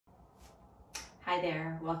Hi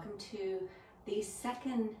there, welcome to the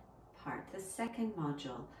second part, the second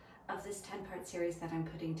module of this 10-part series that I'm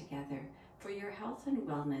putting together for your health and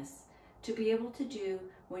wellness to be able to do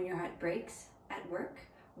when you're at breaks at work,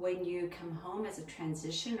 when you come home as a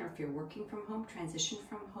transition, or if you're working from home, transition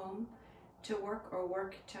from home to work or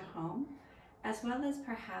work to home, as well as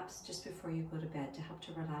perhaps just before you go to bed to help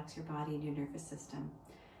to relax your body and your nervous system.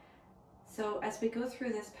 So as we go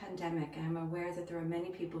through this pandemic, I'm aware that there are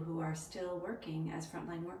many people who are still working as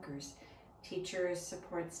frontline workers, teachers,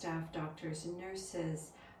 support staff, doctors and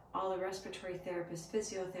nurses, all the respiratory therapists,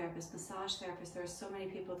 physiotherapists, massage therapists. There are so many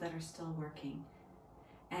people that are still working.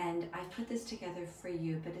 And I've put this together for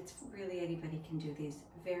you, but it's really anybody can do these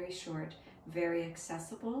very short, very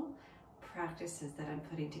accessible practices that I'm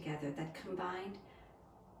putting together that combine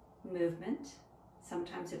movement.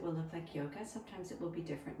 Sometimes it will look like yoga, sometimes it will be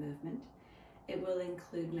different movement. It will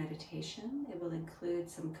include meditation, it will include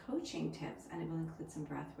some coaching tips, and it will include some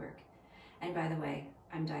breath work. And by the way,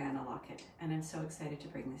 I'm Diana Lockett, and I'm so excited to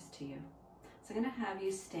bring this to you. So I'm going to have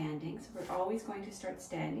you standing. So we're always going to start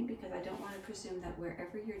standing because I don't want to presume that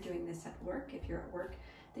wherever you're doing this at work, if you're at work,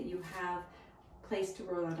 that you have a place to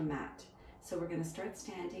roll out a mat. So we're going to start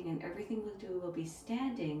standing, and everything we'll do will be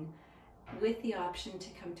standing with the option to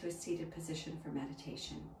come to a seated position for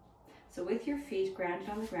meditation. So with your feet grounded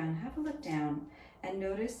on the ground, have a look down and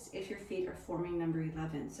notice if your feet are forming number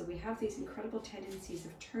 11. So we have these incredible tendencies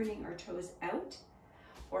of turning our toes out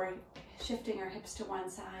or shifting our hips to one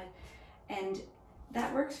side. And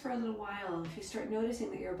that works for a little while. If you start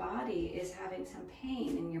noticing that your body is having some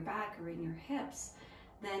pain in your back or in your hips,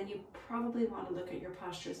 then you probably want to look at your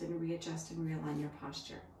postures and readjust and realign your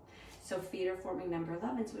posture. So feet are forming number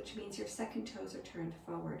 11s, which means your second toes are turned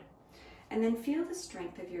forward. And then feel the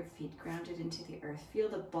strength of your feet grounded into the earth. Feel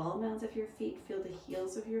the ball mounds of your feet, feel the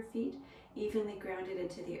heels of your feet evenly grounded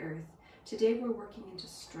into the earth. Today we're working into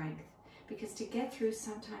strength, because to get through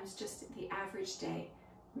sometimes just the average day,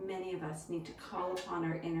 many of us need to call upon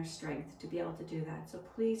our inner strength to be able to do that. So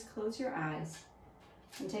please close your eyes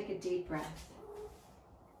and take a deep breath.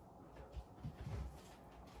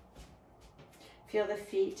 Feel the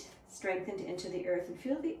feet strengthened into the earth, and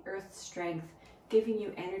feel the earth's strength giving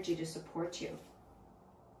you energy to support you.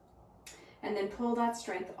 And then pull that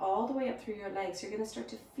strength all the way up through your legs. You're going to start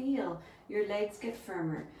to feel your legs get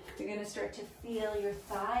firmer. You're going to start to feel your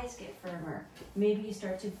thighs get firmer. Maybe you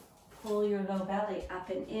start to pull your low belly up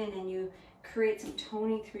and in, and you create some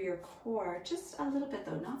toning through your core. Just a little bit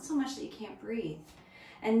though, not so much that you can't breathe.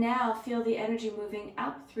 And now feel the energy moving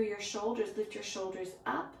up through your shoulders. Lift your shoulders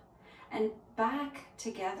up and back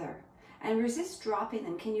together, and resist dropping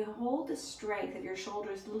them. Can you hold the strength of your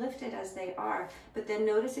shoulders lifted as they are, but then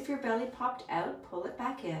notice if your belly popped out, pull it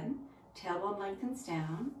back in, tailbone lengthens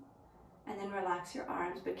down, and then relax your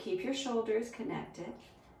arms, but keep your shoulders connected.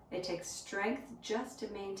 It takes strength just to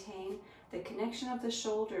maintain the connection of the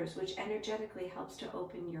shoulders, which energetically helps to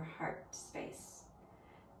open your heart space.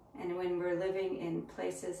 And when we're living in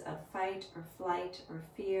places of fight or flight or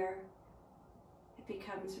fear, it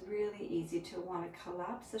becomes really easy to want to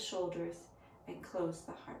collapse the shoulders and close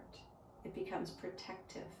the heart. It becomes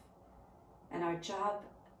protective. And our job,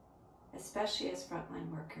 especially as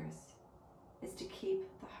frontline workers, is to keep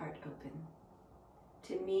the heart open,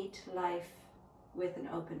 to meet life with an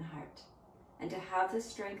open heart, and to have the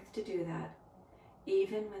strength to do that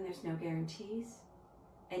even when there's no guarantees,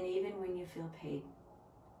 and even when you feel pain.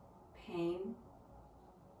 Pain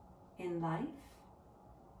in life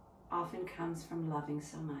often comes from loving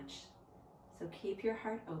so much. So keep your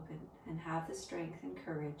heart open and have the strength and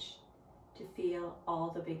courage to feel all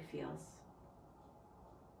the big feels.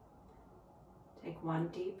 Take one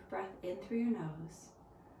deep breath in through your nose.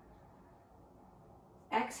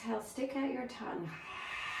 Exhale, stick out your tongue.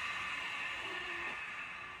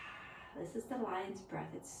 This is the lion's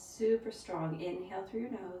breath. It's super strong. Inhale through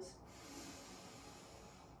your nose.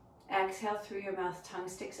 Exhale through your mouth, tongue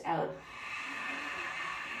sticks out.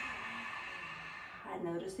 And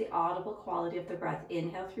notice the audible quality of the breath.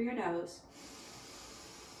 Inhale through your nose.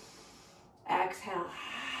 Exhale.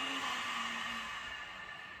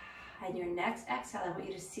 And your next exhale, I want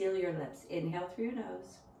you to seal your lips. Inhale through your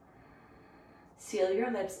nose. Seal your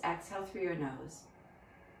lips. Exhale through your nose.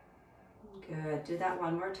 Good. Do that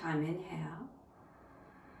one more time. Inhale.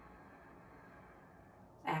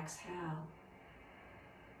 Exhale.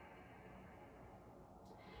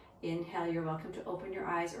 Inhale, you're welcome to open your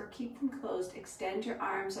eyes or keep them closed. Extend your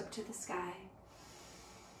arms up to the sky.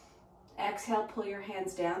 Exhale, pull your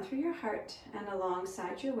hands down through your heart and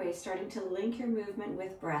alongside your waist, starting to link your movement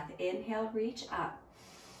with breath. Inhale, reach up.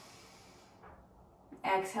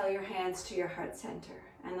 Exhale your hands to your heart center.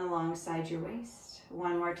 and alongside your waist.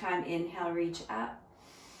 One more time, inhale, reach up.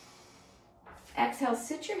 Exhale,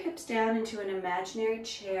 sit your hips down into an imaginary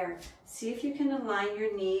chair. See if you can align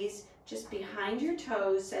your knees just behind your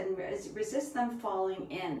toes and resist them falling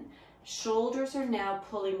in. Shoulders are now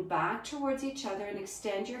pulling back towards each other, and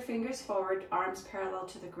extend your fingers forward, arms parallel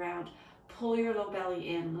to the ground. Pull your low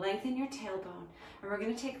belly in, lengthen your tailbone. And we're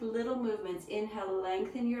going to take little movements. Inhale,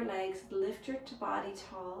 lengthen your legs, lift your body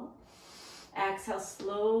tall. Exhale,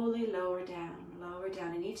 slowly lower down, lower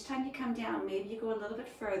down. And each time you come down, maybe you go a little bit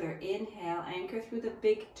further. Inhale, anchor through the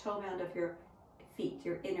big toe mound of your feet,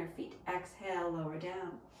 your inner feet. Exhale, lower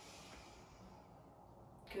down.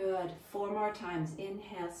 Good. 4 more times.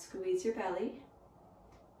 Inhale, squeeze your belly,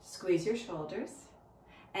 squeeze your shoulders,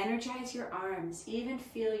 energize your arms, even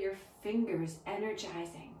feel your fingers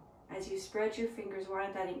energizing. As you spread your fingers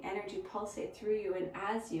wide, letting energy pulsate through you, and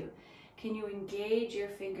as you, can you engage your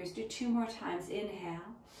fingers? Do 2 more times. Inhale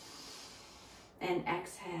and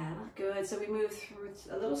exhale. Good. So we move through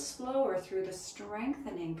a little slower through the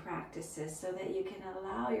strengthening practices so that you can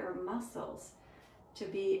allow your muscles to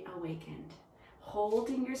be awakened.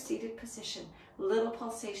 Holding your seated position, little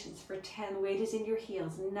pulsations for 10. Weight is in your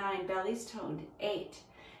heels. 9, belly's toned. 8,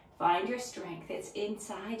 find your strength. It's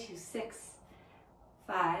inside you. 6,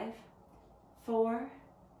 5, 4,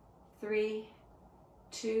 3,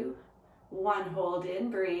 2, 1. Hold in,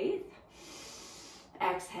 breathe.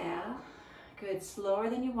 Exhale. Good. Slower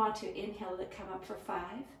than you want to. Inhale, let come up for 5,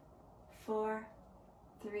 4,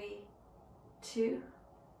 3, 2,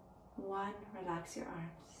 1. Relax your arms.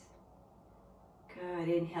 Good.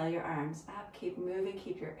 Inhale your arms up. Keep moving.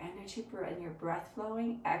 Keep your energy and your breath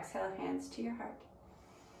flowing. Exhale, hands to your heart.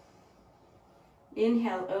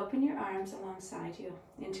 Inhale, open your arms alongside you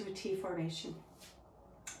into a T formation.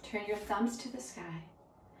 Turn your thumbs to the sky,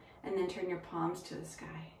 and then turn your palms to the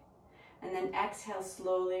sky. And then exhale,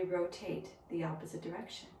 slowly rotate the opposite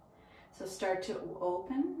direction. So start to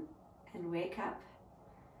open and wake up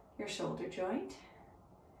your shoulder joint.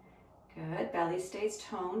 Good. Belly stays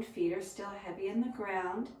toned. Feet are still heavy in the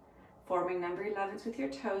ground. Forming number 11s with your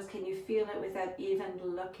toes. Can you feel it without even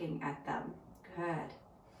looking at them? Good.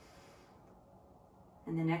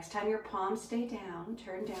 And the next time your palms stay down,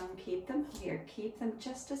 turn down, keep them here. Keep them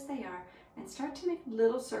just as they are. And start to make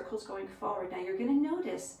little circles going forward. Now you're going to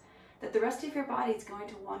notice that the rest of your body is going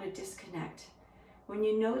to want to disconnect. When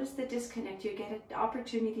you notice the disconnect, you get an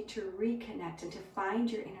opportunity to reconnect and to find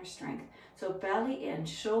your inner strength. So belly in,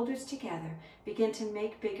 shoulders together, begin to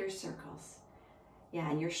make bigger circles. Yeah,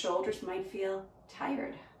 and your shoulders might feel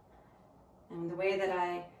tired. And the way that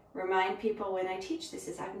I remind people when I teach this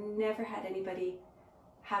is I've never had anybody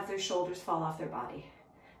have their shoulders fall off their body.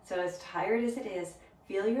 So as tired as it is,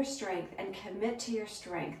 feel your strength and commit to your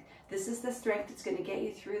strength. This is the strength that's going to get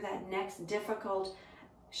you through that next difficult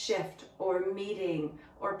shift or meeting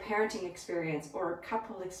or parenting experience or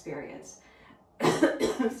couple experience.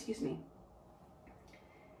 Excuse me.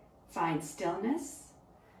 Find stillness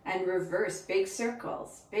and reverse big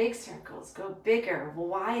circles. Big circles. Go bigger,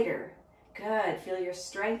 wider. Good. Feel your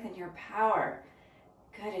strength and your power.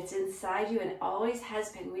 Good. It's inside you and it always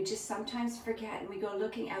has been. We just sometimes forget and we go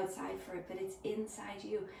looking outside for it, but it's inside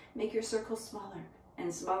you. Make your circles smaller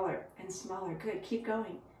and smaller and smaller. Good. Keep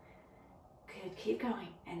going. Good. Keep going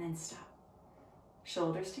and then stop.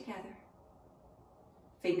 Shoulders together.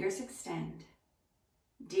 Fingers extend.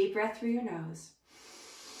 Deep breath through your nose.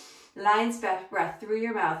 Lion's breath through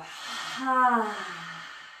your mouth.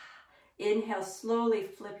 Inhale, slowly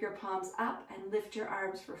flip your palms up and lift your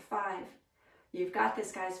arms for 5. You've got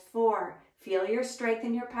this, guys. 4. Feel your strength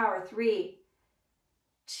and your power. 3,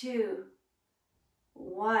 2,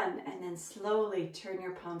 1. And then slowly turn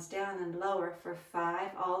your palms down and lower for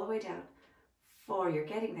 5, all the way down. 4, you're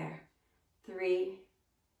getting there. 3,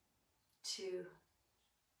 2,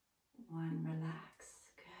 1, relax.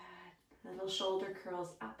 Little shoulder curls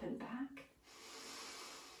up and back.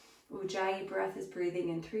 Ujjayi breath is breathing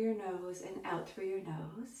in through your nose and out through your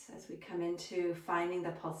nose as we come into finding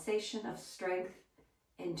the pulsation of strength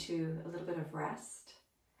into a little bit of rest.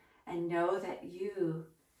 And know that you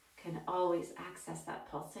can always access that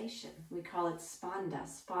pulsation. We call it spanda.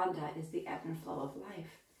 Spanda is the ebb and flow of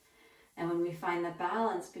life. And when we find the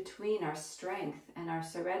balance between our strength and our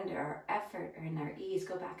surrender, our effort and our ease,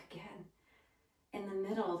 go back again. In the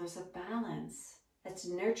middle, there's a balance that's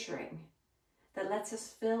nurturing, that lets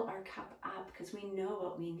us fill our cup up because we know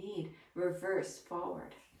what we need. Reverse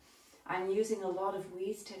forward. I'm using a lot of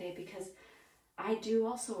we's today because I do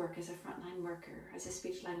also work as a frontline worker, as a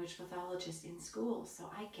speech language pathologist in school,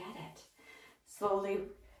 so I get it. Slowly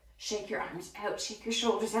shake your arms out, shake your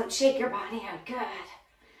shoulders out, shake your body out. Good.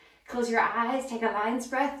 Close your eyes, take a lion's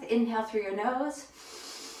breath. Inhale through your nose.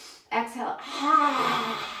 Exhale.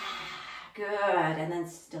 Good. And then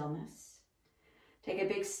stillness. Take a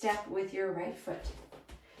big step with your right foot.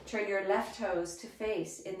 Turn your left toes to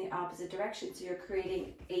face in the opposite direction. So you're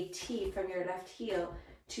creating a T from your left heel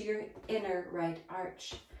to your inner right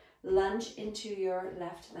arch. Lunge into your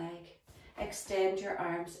left leg. Extend your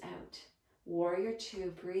arms out. Warrior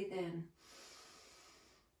two, breathe in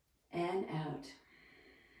and out.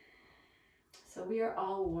 So we are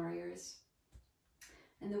all warriors.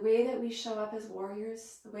 And the way that we show up as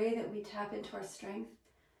warriors, the way that we tap into our strength,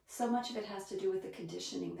 so much of it has to do with the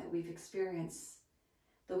conditioning that we've experienced,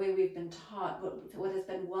 the way we've been taught, what has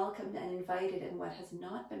been welcomed and invited and what has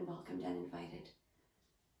not been welcomed and invited.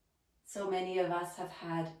 So many of us have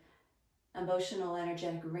had emotional,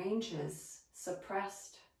 energetic ranges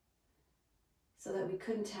suppressed so that we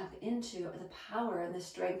couldn't tap into the power and the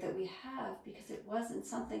strength that we have because it wasn't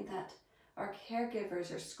something that our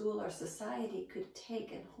caregivers or school or society could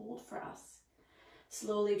take and hold for us.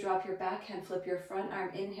 Slowly drop your backhand, flip your front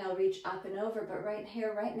arm, inhale, reach up and over. But right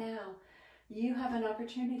here, right now, you have an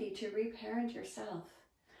opportunity to reparent yourself,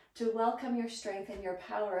 to welcome your strength and your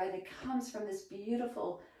power. And it comes from this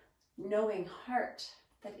beautiful, knowing heart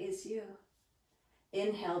that is you.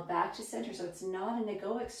 Inhale back to center. So it's not an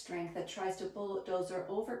egoic strength that tries to bulldozer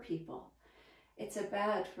over people. It's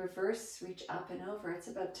about reverse, reach up and over. It's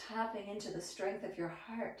about tapping into the strength of your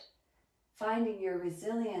heart, finding your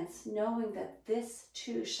resilience, knowing that this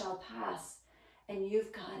too shall pass and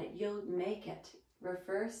you've got it. You'll make it.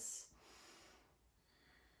 Reverse.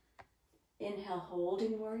 Inhale,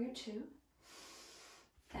 holding warrior two.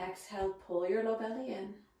 Exhale, pull your low belly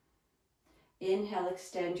in. Inhale,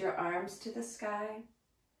 extend your arms to the sky.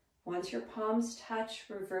 Once your palms touch,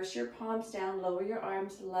 reverse your palms down, lower your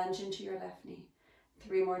arms, lunge into your left knee.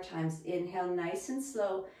 3 more times. Inhale, nice and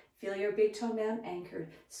slow. Feel your big toe mound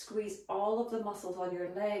anchored. Squeeze all of the muscles on your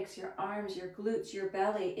legs, your arms, your glutes, your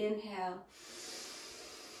belly. Inhale.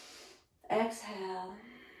 Exhale.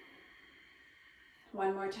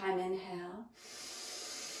 1 more time. Inhale.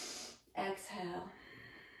 Exhale.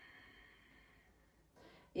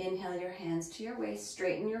 Inhale your hands to your waist.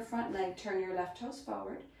 Straighten your front leg. Turn your left toes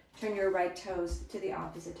forward. Turn your right toes to the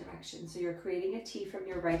opposite direction. So you're creating a T from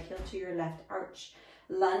your right heel to your left arch.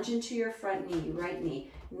 Lunge into your front knee, right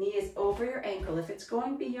knee. Knee is over your ankle. If it's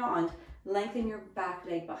going beyond, lengthen your back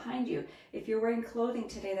leg behind you. If you're wearing clothing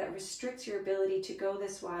today that restricts your ability to go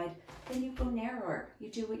this wide, then you go narrower.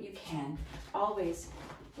 You do what you can. Always.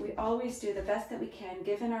 We always do the best that we can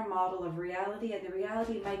given our model of reality, and the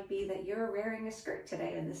reality might be that you're wearing a skirt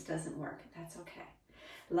today and this doesn't work. That's okay.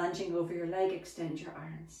 Lunging over your leg, extend your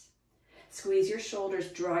arms. Squeeze your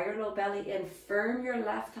shoulders, draw your low belly in, firm your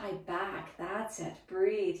left thigh back. That's it.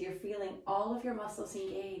 Breathe. You're feeling all of your muscles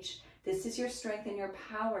engage. This is your strength and your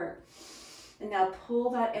power. And now pull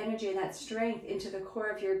that energy and that strength into the core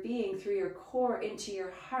of your being, through your core, into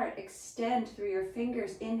your heart. Extend through your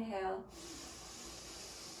fingers. Inhale.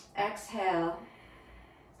 Exhale.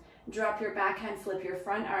 Drop your backhand, flip your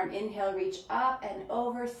front arm. Inhale, reach up and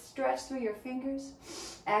over. Stretch through your fingers.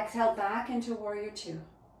 Exhale, back into warrior two.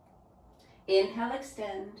 Inhale,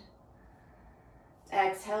 extend.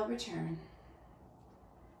 Exhale, return.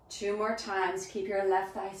 2 more times. Keep your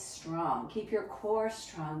left thigh strong. Keep your core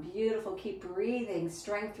strong. Beautiful. Keep breathing.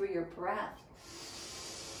 Strength through your breath.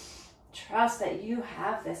 Trust that you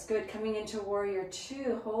have this. Good. Coming into warrior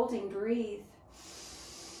two. Holding. Breathe.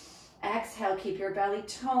 Exhale. Keep your belly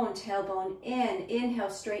toned. Tailbone in. Inhale.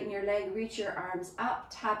 Straighten your leg. Reach your arms up.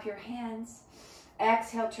 Tap your hands.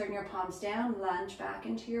 Exhale, turn your palms down, lunge back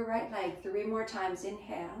into your right leg. 3 more times.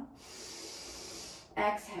 Inhale.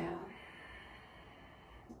 Exhale.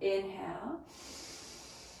 Inhale.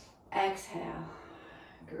 Exhale.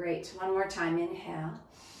 Great. 1 more time. Inhale.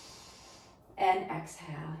 And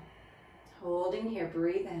exhale. Holding here.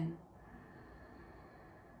 Breathe in.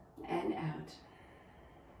 And out.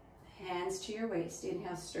 Hands to your waist.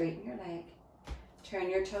 Inhale, straighten your leg. Turn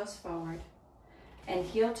your toes forward. And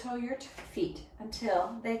heel toe your feet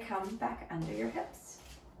until they come back under your hips.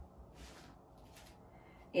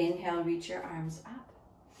 Inhale, reach your arms up.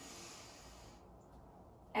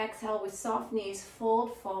 Exhale, with soft knees,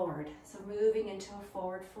 fold forward. So moving into a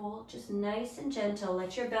forward fold, just nice and gentle.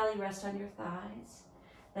 Let your belly rest on your thighs.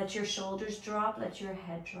 Let your shoulders drop, let your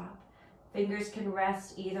head drop. Fingers can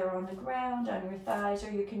rest either on the ground, on your thighs,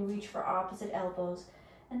 or you can reach for opposite elbows.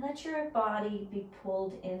 And let your body be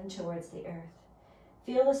pulled in towards the earth.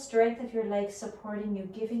 Feel the strength of your legs supporting you,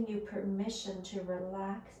 giving you permission to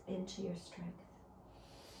relax into your strength.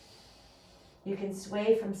 You can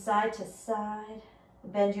sway from side to side.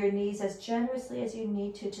 Bend your knees as generously as you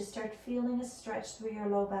need to start feeling a stretch through your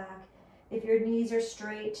low back. If your knees are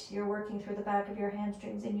straight, you're working through the back of your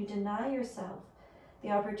hamstrings, and you deny yourself the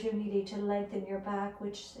opportunity to lengthen your back,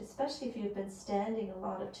 which, especially if you've been standing a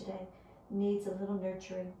lot of today, needs a little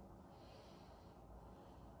nurturing.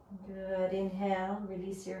 Good. Inhale,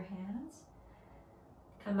 release your hands.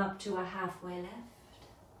 Come up to a halfway lift.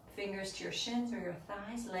 Fingers to your shins or your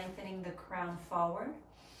thighs, lengthening the crown forward.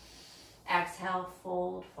 Exhale,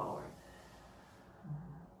 fold forward.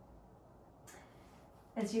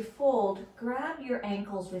 As you fold, grab your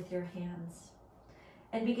ankles with your hands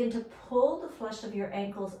and begin to pull the flesh of your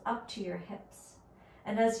ankles up to your hips.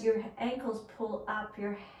 And as your ankles pull up,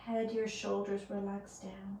 your head, your shoulders relax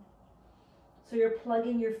down. So you're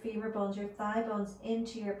plugging your femur bones, your thigh bones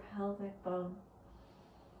into your pelvic bone.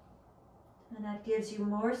 And that gives you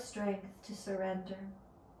more strength to surrender.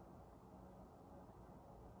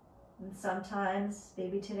 And sometimes,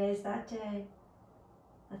 maybe today's that day,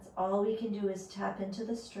 that's all we can do is tap into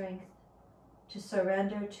the strength to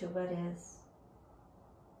surrender to what is.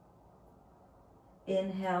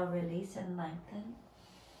 Inhale, release and lengthen.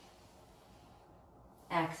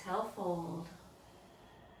 Exhale, fold.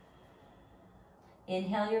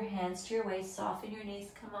 Inhale your hands to your waist, soften your knees,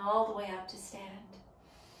 come all the way up to stand.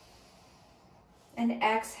 And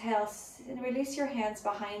exhale, and release your hands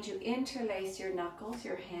behind you, interlace your knuckles,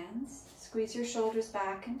 your hands, squeeze your shoulders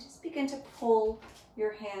back and just begin to pull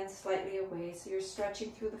your hands slightly away. So you're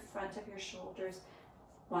stretching through the front of your shoulders.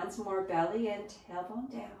 Once more, belly in,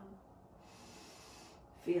 tailbone down.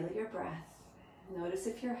 Feel your breath. Notice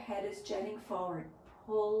if your head is jetting forward.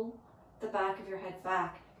 Pull the back of your head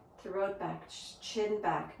back, throat back, chin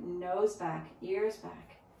back, nose back, ears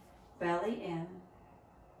back, belly in.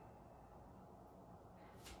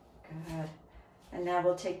 Good. And now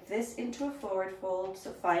we'll take this into a forward fold.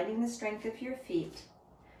 So finding the strength of your feet,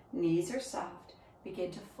 knees are soft,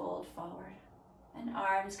 begin to fold forward. And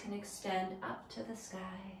arms can extend up to the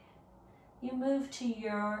sky. You move to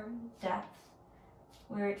your depth,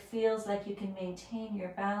 where it feels like you can maintain your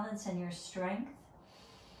balance and your strength.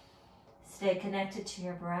 Stay connected to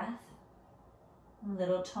your breath. A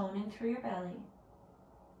little toning through your belly.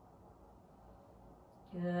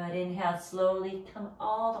 Good. Inhale slowly, come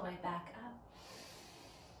all the way back up.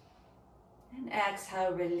 And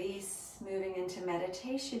exhale, release, moving into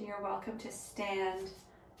meditation. You're welcome to stand,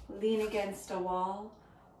 lean against a wall,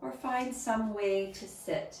 or find some way to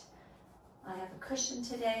sit. I have a cushion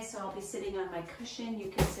today, so I'll be sitting on my cushion. You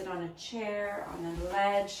can sit on a chair, on a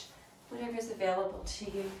ledge, whatever is available to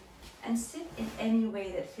you. And sit in any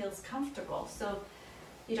way that feels comfortable. So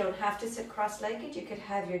you don't have to sit cross-legged. You could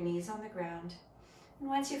have your knees on the ground. And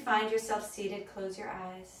once you find yourself seated, close your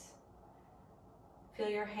eyes. Feel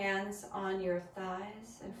your hands on your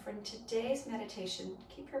thighs. And for today's meditation,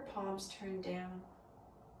 keep your palms turned down.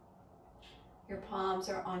 Your palms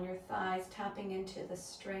are on your thighs, tapping into the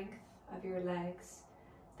strength of your legs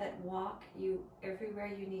that walk you everywhere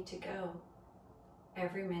you need to go,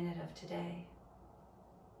 every minute of today.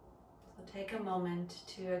 So take a moment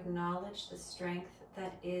to acknowledge the strength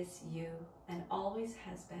that is you and always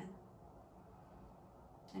has been.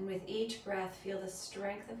 And with each breath, feel the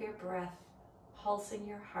strength of your breath pulsing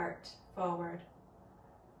your heart forward.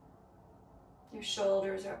 Your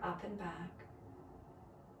shoulders are up and back.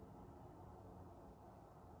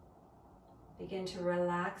 Begin to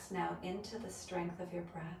relax now into the strength of your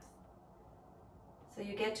breath. So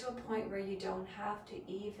you get to a point where you don't have to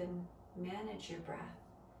even manage your breath.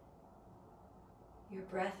 Your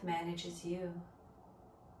breath manages you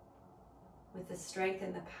with the strength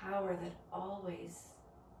and the power that always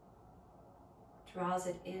draws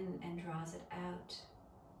it in and draws it out.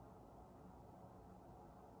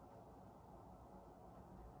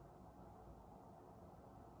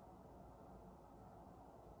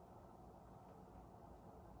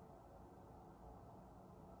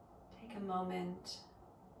 Take a moment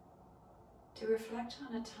to reflect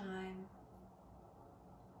on a time,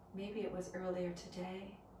 maybe it was earlier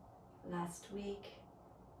today, last week,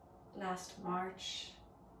 last March,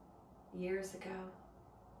 years ago,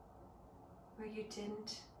 where you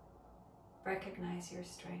didn't recognize your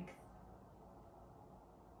strength.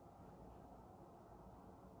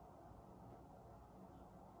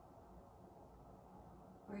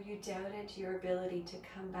 Where you doubted your ability to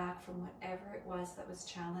come back from whatever it was that was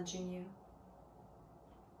challenging you.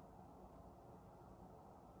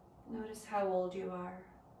 Notice how old you are,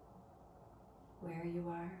 where you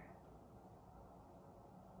are,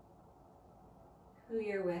 who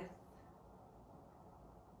you're with,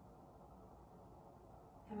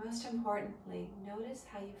 and most importantly, notice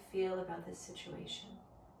how you feel about this situation.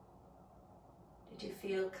 to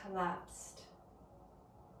feel collapsed,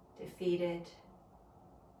 defeated,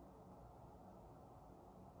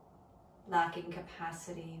 lacking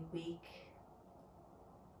capacity, weak.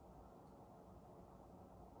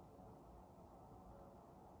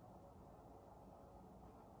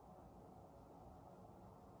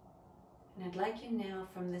 And I'd like you now,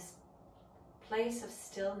 from this place of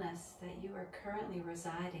stillness that you are currently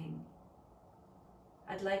residing,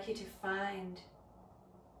 I'd like you to find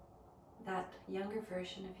that younger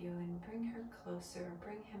version of you and bring her closer,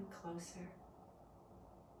 bring him closer.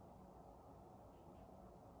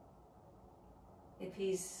 If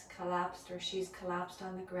he's collapsed or she's collapsed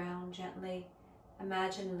on the ground, gently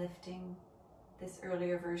imagine lifting this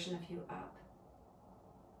earlier version of you up,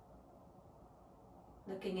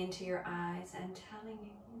 looking into your eyes and telling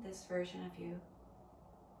this version of you,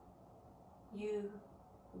 you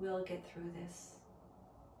will get through this.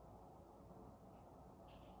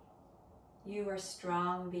 You are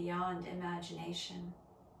strong beyond imagination.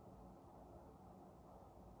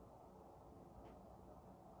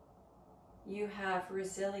 You have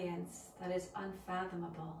resilience that is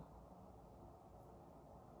unfathomable.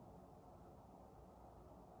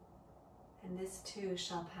 And this too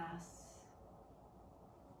shall pass.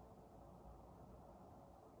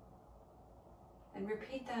 And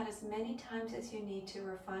repeat that as many times as you need to,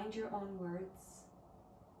 or find your own words,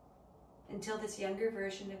 until this younger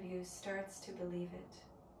version of you starts to believe it.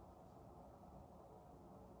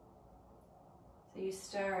 So you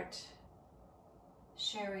start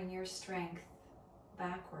sharing your strength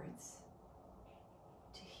backwards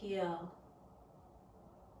to heal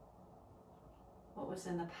what was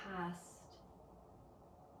in the past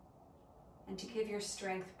and to give your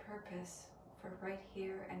strength purpose for right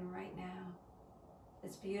here and right now.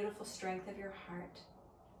 This beautiful strength of your heart,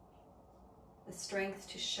 the strength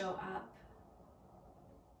to show up,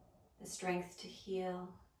 the strength to heal,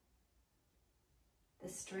 the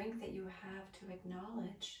strength that you have to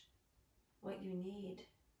acknowledge what you need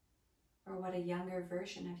or what a younger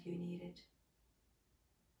version of you needed.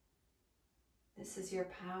 This is your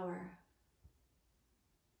power.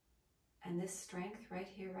 And this strength right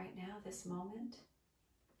here, right now, this moment,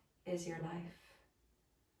 is your life.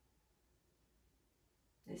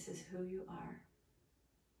 This is who you are.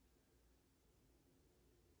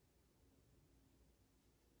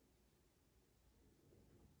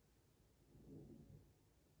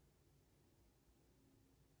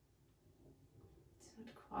 So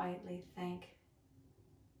to quietly thank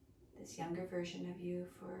this younger version of you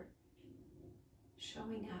for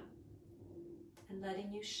showing up and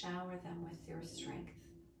letting you shower them with your strength.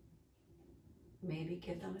 Maybe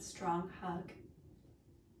give them a strong hug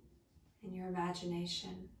in your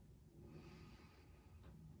imagination.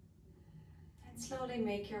 And slowly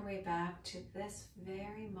make your way back to this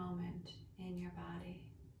very moment in your body.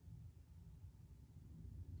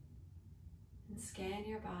 And scan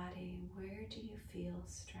your body. Where do you feel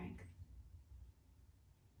strength?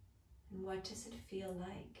 And what does it feel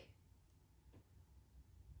like?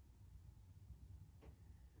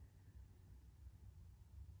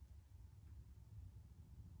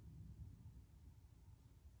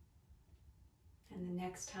 And the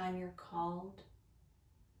next time you're called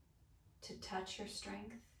to touch your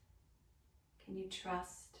strength, can you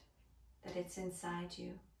trust that it's inside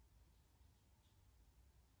you?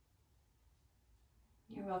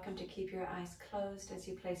 You're welcome to keep your eyes closed as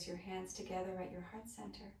you place your hands together at your heart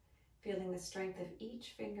center, feeling the strength of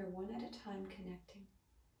each finger one at a time connecting,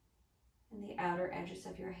 and the outer edges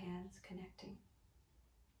of your hands connecting.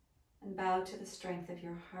 And bow to the strength of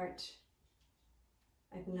your heart.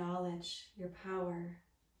 Acknowledge your power,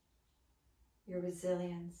 your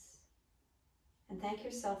resilience, and thank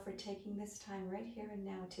yourself for taking this time right here and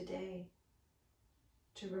now today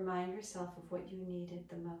to remind yourself of what you needed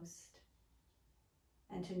the most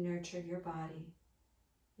and to nurture your body,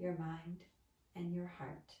 your mind, and your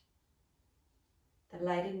heart. The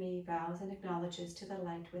light in me bows and acknowledges to the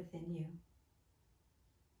light within you.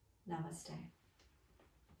 Namaste.